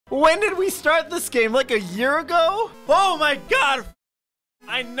When did we start this game? Like a year ago? Oh my god!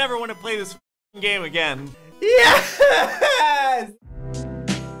 I never want to play this game again. Yes!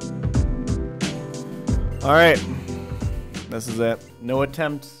 Alright. This is it. No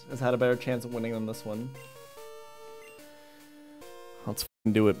attempt has had a better chance of winning than this one. Let's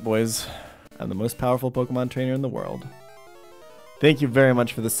do it, boys. I'm the most powerful Pokemon trainer in the world. Thank you very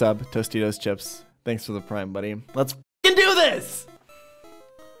much for the sub, Tostitos Chips. Thanks for the prime, buddy. Let's do this!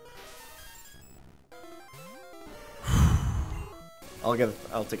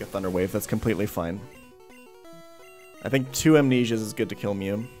 I'll take a Thunder Wave. That's completely fine. I think 2 Amnesias is good to kill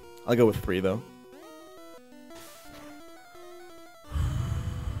Mew. I'll go with 3 though.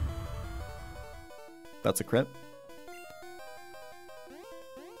 That's a crit.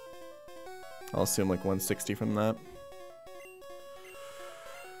 I'll assume like 160 from that.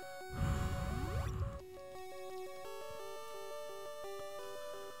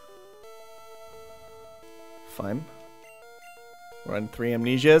 Fine. Run 3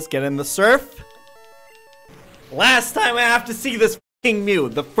 Amnesias, get in the surf. Last time I have to see this fucking Mew.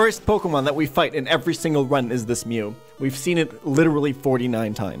 The first Pokemon that we fight in every single run is this Mew. We've seen it literally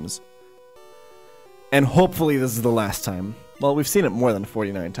 49 times. And hopefully this is the last time. Well, we've seen it more than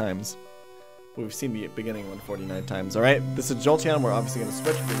 49 times. But we've seen the beginning one 49 times. Alright, this is Jolteon. We're obviously going to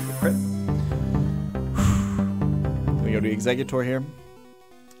switch for the crit. We go to Executor here.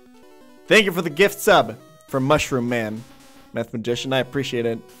 Thank you for the gift sub from Mushroom Man. Meth Magician, I appreciate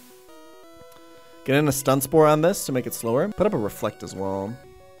it. Get in a Stun Spore on this to make it slower. Put up a Reflect as well.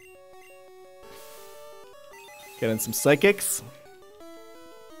 Get in some Psychics.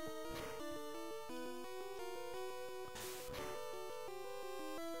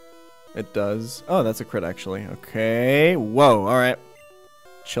 It does. Oh, that's a crit actually. Okay. Whoa, alright.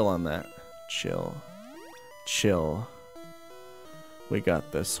 Chill on that. Chill. Chill. We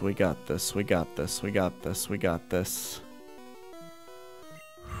got this. We got this. We got this. We got this. We got this.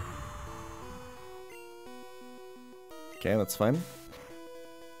 Okay, that's fine.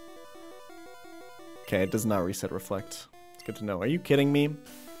 Okay, it does not reset Reflect. It's good to know. Are you kidding me?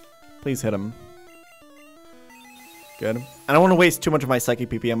 Please hit him. Good. I don't want to waste too much of my Psychic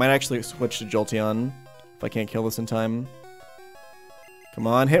PP. I might actually switch to Jolteon if I can't kill this in time. Come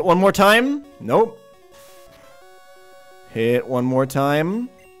on, hit one more time. Nope. Hit one more time.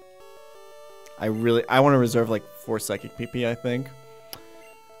 I want to reserve like 4 Psychic PP, I think.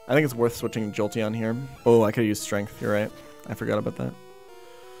 I think it's worth switching to Jolteon here. Oh, I could use Strength. You're right. I forgot about that.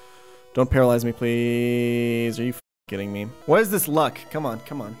 Don't paralyze me, please. Are you kidding me? What is this luck? Come on,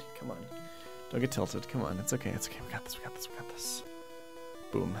 come on, come on. Don't get tilted. Come on. It's okay. It's okay. We got this. We got this. We got this.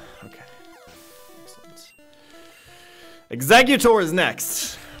 Boom. Okay. Excellent. Executor is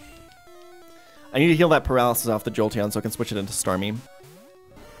next. I need to heal that paralysis off the Jolteon so I can switch it into Starmie.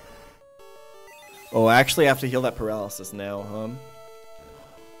 Oh, I actually have to heal that paralysis now, huh?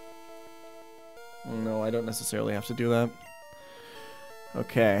 No, I don't necessarily have to do that.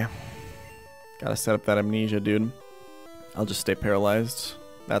 Okay. Gotta set up that Amnesia, dude. I'll just stay paralyzed.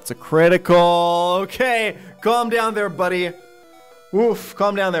 That's a critical. Okay, calm down there, buddy. Oof,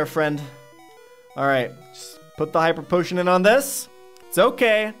 calm down there, friend. Alright, just put the Hyper Potion in on this. It's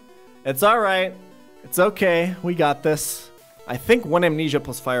okay. It's alright. It's okay. We got this. I think 1 Amnesia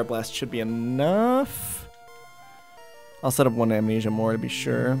plus Fire Blast should be enough. I'll set up 1 Amnesia more to be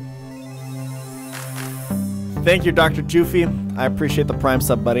sure. Thank you, Dr. Joofy. I appreciate the Prime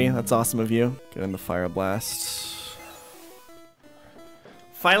sub, buddy. That's awesome of you. Get in the Fire Blast.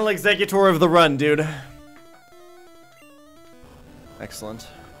 Final Executor of the run, dude. Excellent.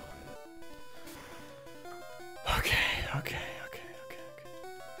 Okay.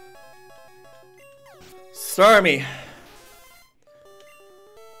 Starmie.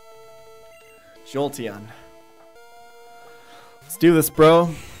 Jolteon. Let's do this, bro.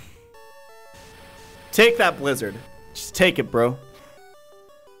 Take that Blizzard. Just take it, bro.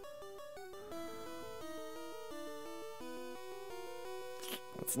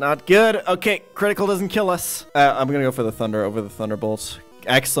 That's not good. Okay, critical doesn't kill us. I'm gonna go for the Thunder over the Thunderbolt.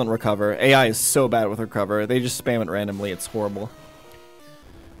 Excellent recover. AI is so bad with recover. They just spam it randomly. It's horrible.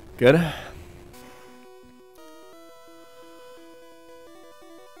 Good.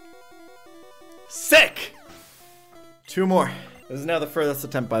 Sick! 2 more. This is now the furthest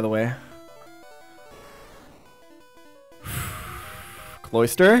attempt, by the way.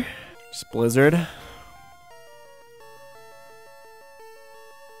 Cloyster. Just Blizzard.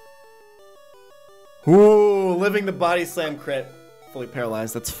 Ooh, living the body slam crit. Fully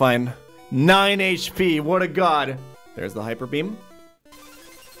paralyzed, that's fine. 9 HP, what a god. There's the Hyper Beam.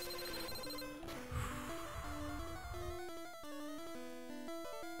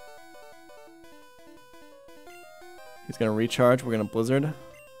 He's gonna recharge. We're gonna Blizzard.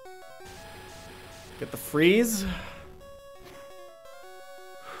 Get the freeze.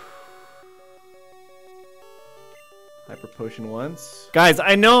 Hyper Potion once. Guys,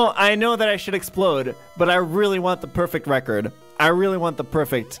 I know that I should explode, but I really want the perfect record. I really want the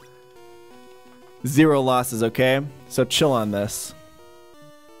perfect 0 losses, okay? So chill on this.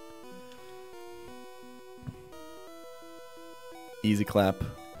 Easy clap.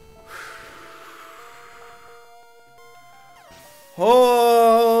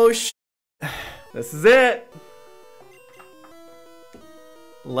 Oh, this is it.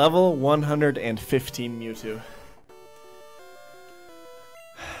 Level 115 Mewtwo.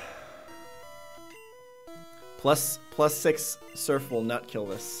 Plus 6 Surf will not kill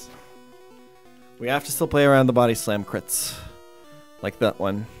this. We have to still play around the body slam crits. Like that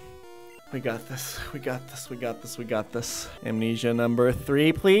one. We got this. We got this. We got this. We got this. Amnesia number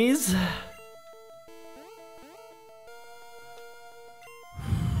 3, please.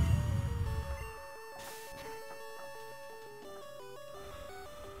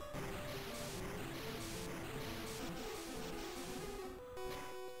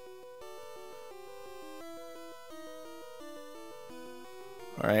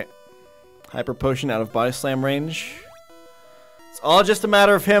 Alright. Hyper Potion out of Body Slam range. It's all just a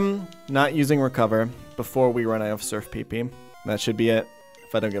matter of him not using Recover before we run out of Surf PP. That should be it,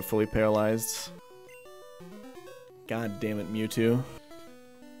 if I don't get fully paralyzed. God damn it, Mewtwo.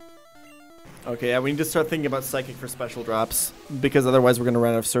 Okay, yeah, we need to start thinking about Psychic for special drops, because otherwise we're going to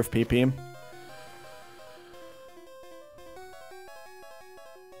run out of Surf PP.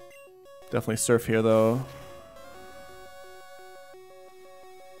 Definitely Surf here, though.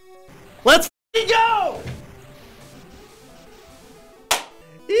 Let's go!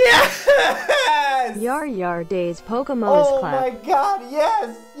 Yes! Yar days Pokemon's oh clap. Oh my god,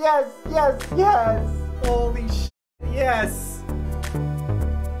 yes! Yes, yes, yes! Holy sh**, yes!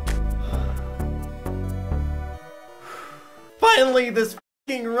 Finally, this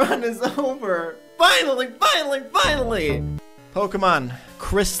f***ing run is over! Finally, finally, finally! Pokemon,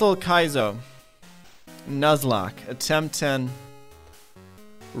 Crystal Kaizo. Nuzlocke, Attempt 10.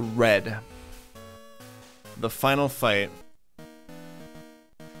 Red. The final fight.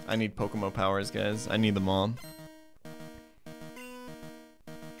 I need Pokemon powers, guys. I need them all.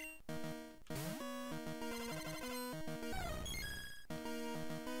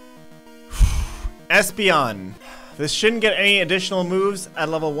 Espeon. This shouldn't get any additional moves at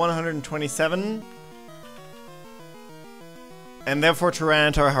level 127. And therefore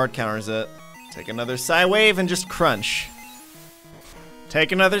Tyranitar hard counters it. Take another Psy Wave and just crunch.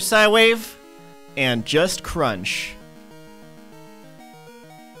 Take another Psy Wave and just crunch.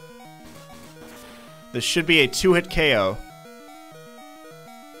 This should be a 2-hit KO.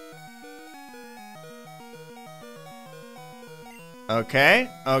 Okay,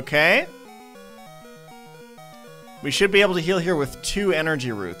 okay. We should be able to heal here with 2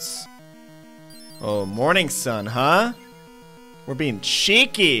 energy roots. Oh, Morning Sun, huh? We're being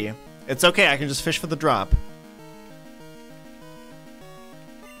cheeky. It's okay, I can just fish for the drop.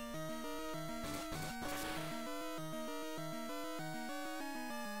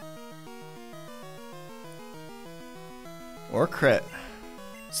 Or crit.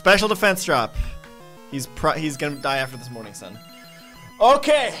 Special defense drop. He's gonna die after this Morning Sun.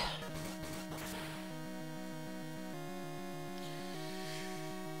 Okay.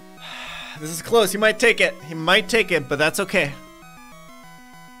 This is close. He might take it. He might take it, but that's okay.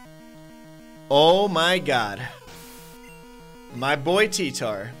 Oh my god. My boy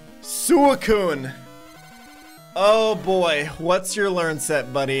T-Tar. Suicune. Oh boy. What's your learn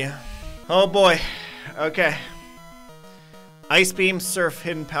set, buddy? Oh boy. Okay. Ice Beam, Surf,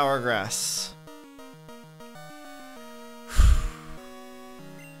 Hidden Power Grass.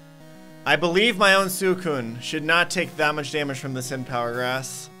 I believe my own Suicune should not take that much damage from this Hidden Power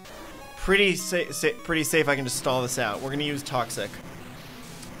Grass. Pretty safe I can just stall this out. We're going to use Toxic.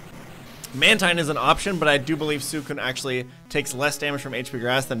 Mantine is an option, but I do believe Suicune actually takes less damage from HP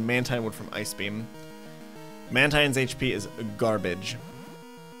Grass than Mantine would from Ice Beam. Mantine's HP is garbage.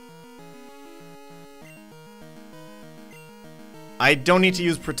 I don't need to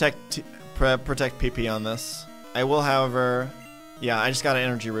use protect PP on this. I will, however, yeah, I just got an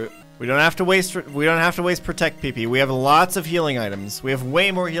energy root. We don't have to waste protect PP. We have lots of healing items. We have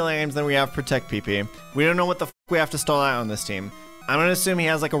way more healing items than we have protect PP. We don't know what the f we have to stall out on this team. I'm gonna assume he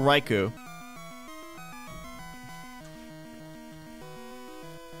has like a Raikou.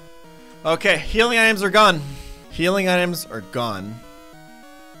 Okay, healing items are gone. Healing items are gone.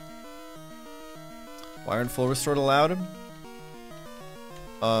 Why aren't full restored allowed?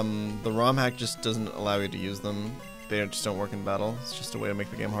 The ROM hack just doesn't allow you to use them. they just don't work in battle. It's just a way to make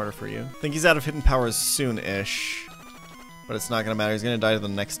the game harder for you. I think he's out of hidden powers soon-ish. But it's not gonna matter. He's gonna die to the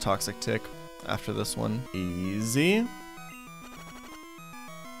next toxic tick after this one. Easy.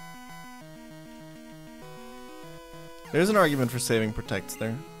 There's an argument for saving protects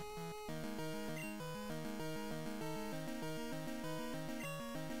there.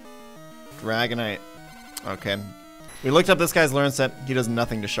 Dragonite. Okay. We looked up this guy's learn set. He does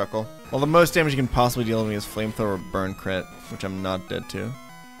nothing to Shuckle. Well, the most damage you can possibly deal with me is Flamethrower Burn Crit, which I'm not dead to.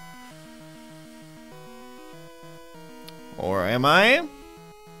 Or am I?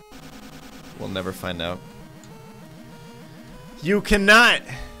 We'll never find out. You cannot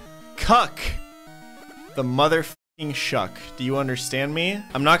cuck the motherfucking shuck. Do you understand me?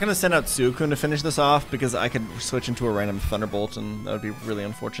 I'm not gonna send out Suicune to finish this off because I could switch into a random Thunderbolt and that would be really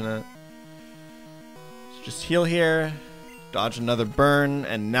unfortunate. So just heal here, dodge another burn,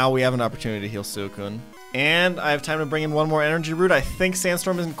 and now we have an opportunity to heal Suicune. And I have time to bring in one more energy root. I think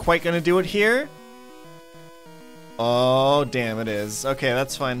Sandstorm isn't quite gonna do it here. Oh, damn, it is. Okay,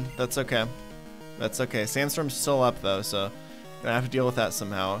 that's fine. That's okay. That's okay. Sandstorm's still up, though, so gonna have to deal with that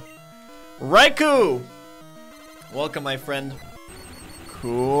somehow. Raikou! Welcome, my friend.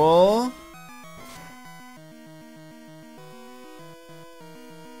 Cool.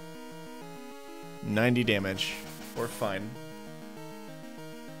 $90 damage. We're fine.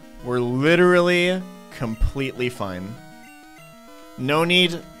 We're literally completely fine. No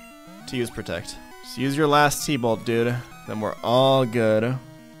need to use Protect. Just use your last T-Bolt, dude. Then we're all good.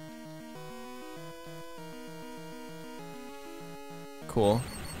 Cool.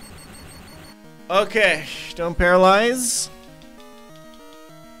 Okay, don't paralyze.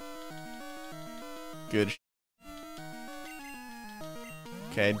 Good.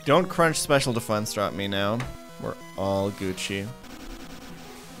 Okay, don't crunch special defense drop me now. We're all Gucci.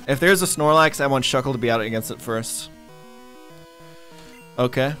 If there's a Snorlax, I want Shuckle to be out against it first.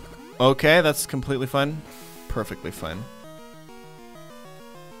 Okay. Okay, that's completely fine. Perfectly fine.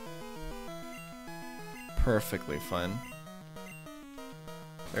 Perfectly fine.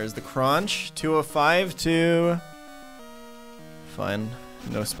 There's the crunch. 205 to... Fine.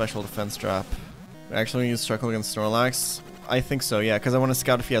 No special defense drop. Actually, use Shuckle against Snorlax? I think so, yeah, because I want to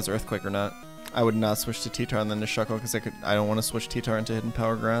scout if he has Earthquake or not. I would not switch to T-Tar and then to Shuckle because I don't want to switch T-Tar into Hidden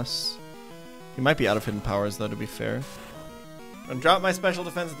Power Grass. He might be out of Hidden Powers though, to be fair. And drop my special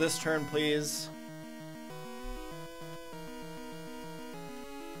defense this turn, please.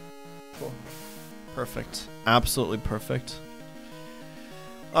 Cool. Perfect. Absolutely perfect.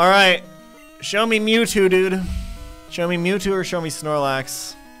 Alright. Show me Mewtwo, dude. Show me Mewtwo or show me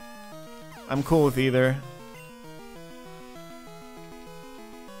Snorlax. I'm cool with either.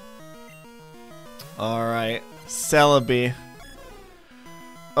 Alright. Celebi.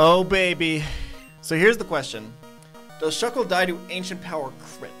 Oh, baby. So here's the question. Does Shuckle die to Ancient Power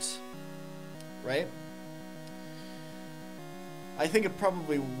Crit? Right? I think it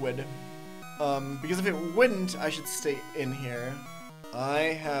probably would. Because if it wouldn't, I should stay in here. I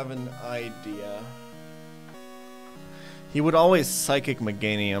have an idea. He would always Psychic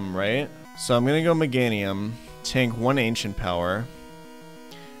Meganium, right? So I'm gonna go Meganium, tank one Ancient Power,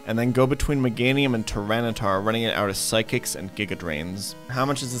 and then go between Meganium and Tyranitar, running it out of Psychics and Giga Drains. How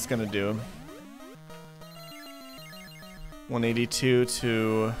much is this gonna do? 182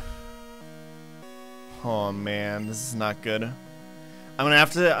 to... Oh man, this is not good. I'm gonna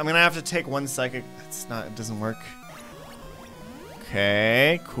have to take one Psychic. It doesn't work.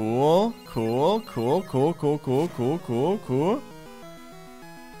 Okay, cool.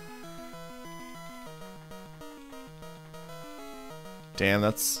 Damn,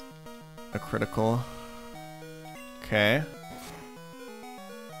 that's a critical. Okay.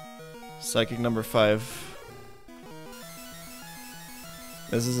 Psychic number 5.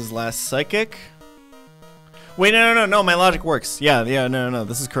 This is his last Psychic. Wait, no, my logic works. Yeah, no,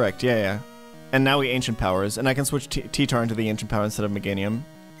 this is correct. Yeah. And now we Ancient Powers, and I can switch T-Tar into the Ancient Power instead of Meganium.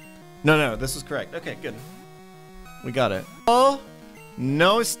 No, this is correct. Okay, good. We got it. Oh,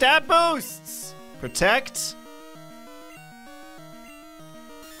 no stat boosts! Protect.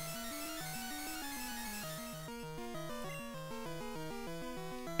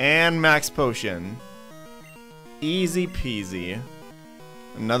 And Max Potion. Easy peasy.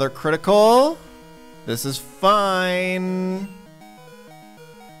 Another critical. This is fine.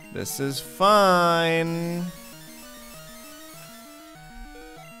 This is fine.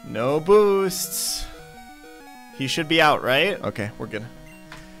 No boosts. He should be out, right? Okay, we're good.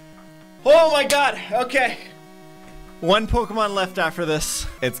 Oh my god, okay. One Pokemon left after this.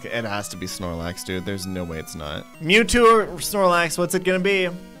 It has to be Snorlax, dude. There's no way it's not. Mewtwo or Snorlax, what's it gonna be?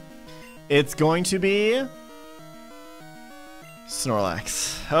 It's going to be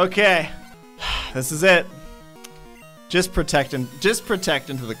Snorlax. Okay. This is it. Just protect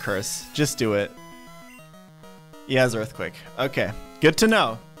into the curse. Just do it. He has Earthquake. Okay. Good to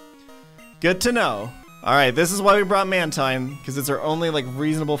know. Good to know. Alright, this is why we brought Mantine, because it's our only, like,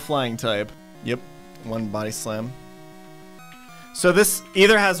 reasonable flying type. Yep. One Body Slam. So this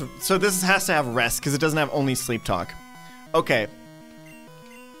either has... So this has to have Rest, because it doesn't have only Sleep Talk. Okay.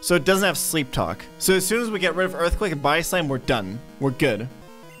 So it doesn't have Sleep Talk. So as soon as we get rid of Earthquake and Body Slam, we're done. We're good.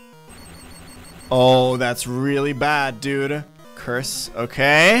 Oh, that's really bad, dude. Curse.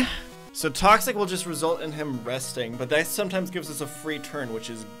 Okay. So Toxic will just result in him resting, but that sometimes gives us a free turn,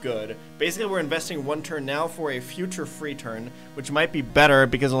 which is good. Basically, we're investing 1 turn now for a future free turn, which might be better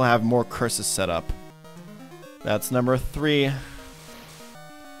because we'll have more curses set up. That's number 3.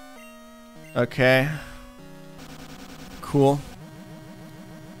 Okay. Cool.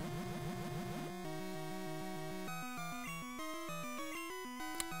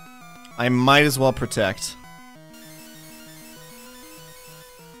 I might as well protect.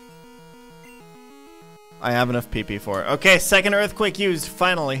 I have enough PP for it. Okay, second Earthquake used,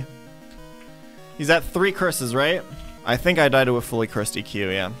 finally. He's at 3 curses, right? I think I died to a fully cursed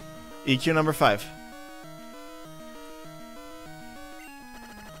EQ, yeah. EQ number 5.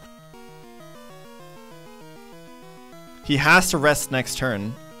 He has to rest next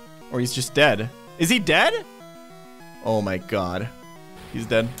turn, or he's just dead. Is he dead? Oh my god. He's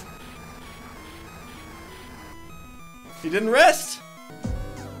dead. He didn't rest!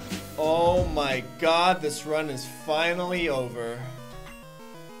 Oh my god, this run is finally over.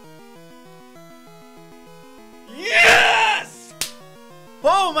 Yes!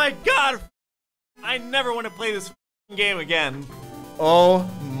 Oh my god! I never want to play this game again. Oh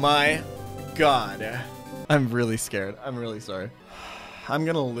my god. I'm really scared. I'm really sorry. I'm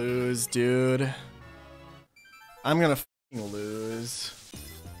gonna lose, dude. I'm gonna lose.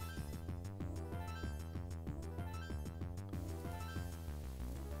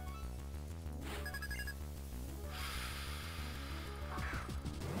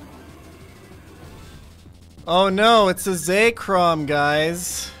 Oh no, it's a Zekrom,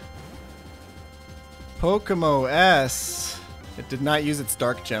 guys. Pokemon S. It did not use its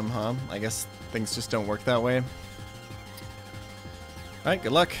Dark Gem, huh? I guess things just don't work that way. Alright,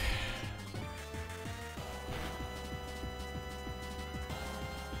 good luck.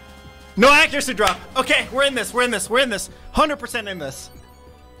 No accuracy drop! Okay, we're in this, we're in this, we're in this. 100% in this.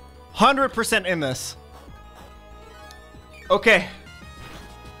 100% in this. Okay.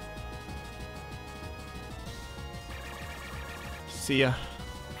 See ya.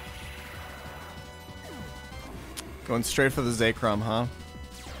 Going straight for the Zekrom, huh?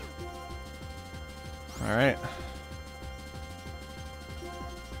 Alright.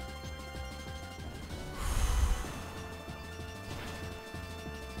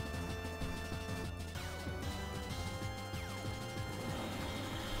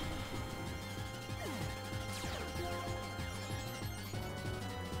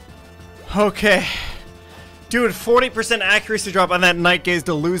 Okay. Dude, 40% accuracy drop on that Night Gaze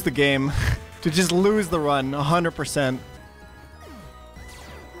to lose the game. To just lose the run, 100%.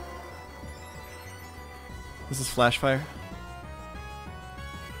 This is Flash Fire.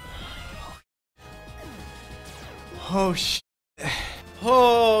 Oh shit.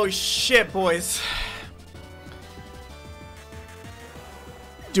 Oh shit, boys.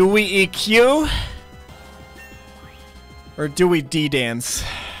 Do we EQ? Or do we D-dance?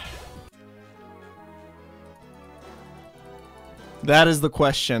 That is the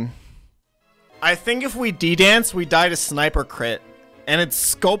question. I think if we D-dance, we die to Sniper Crit. And it's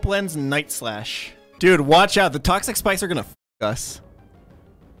Scope Lens Night Slash. Dude, watch out. The Toxic Spikes are gonna f us.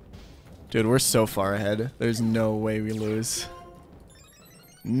 Dude, we're so far ahead. There's no way we lose.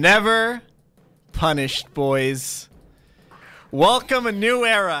 Never punished, boys. Welcome a new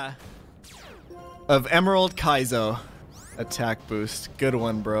era of Emerald Kaizo. Attack boost. Good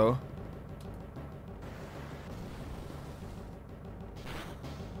one, bro.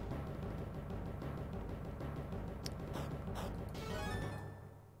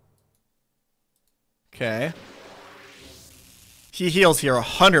 Okay. He heals here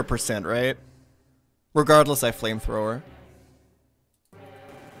 100%, right? Regardless, I flamethrower.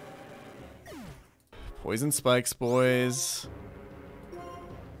 Poison spikes, boys.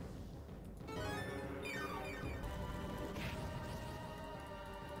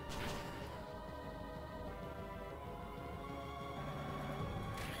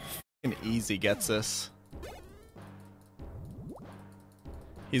 Fucking easy gets this.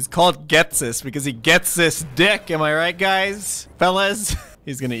 He's called Getsis because he gets this dick. Am I right, guys? Fellas?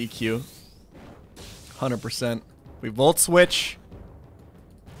 He's gonna EQ. 100%. We Volt Switch.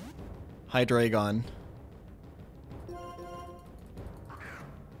 Hydreigon.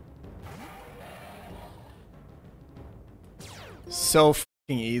 So fucking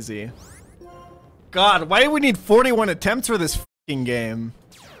easy. God, why do we need 41 attempts for this fucking game?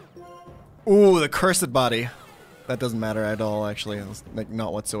 Ooh, the cursed body. That doesn't matter at all, actually. Like,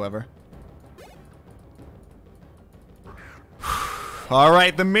 not whatsoever.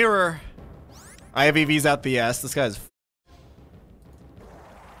 Alright, the mirror. I have EVs out the ass. This guy's...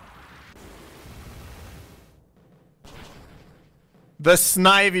 The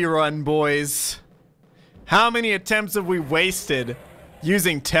Snivy run, boys. How many attempts have we wasted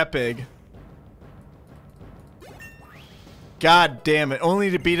using Tepig? God damn it. Only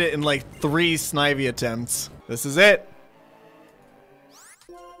to beat it in like 3 Snivy attempts. This is it.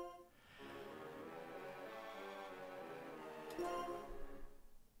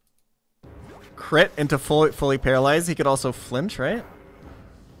 Crit into fully paralyzed. He could also flinch, right?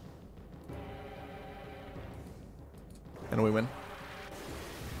 And we win.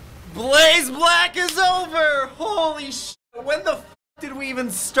 Blaze Black is over! Holy shit! When the f did we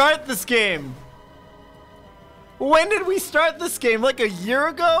even start this game? When did we start this game? Like a year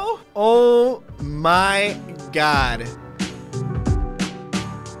ago? Oh my god.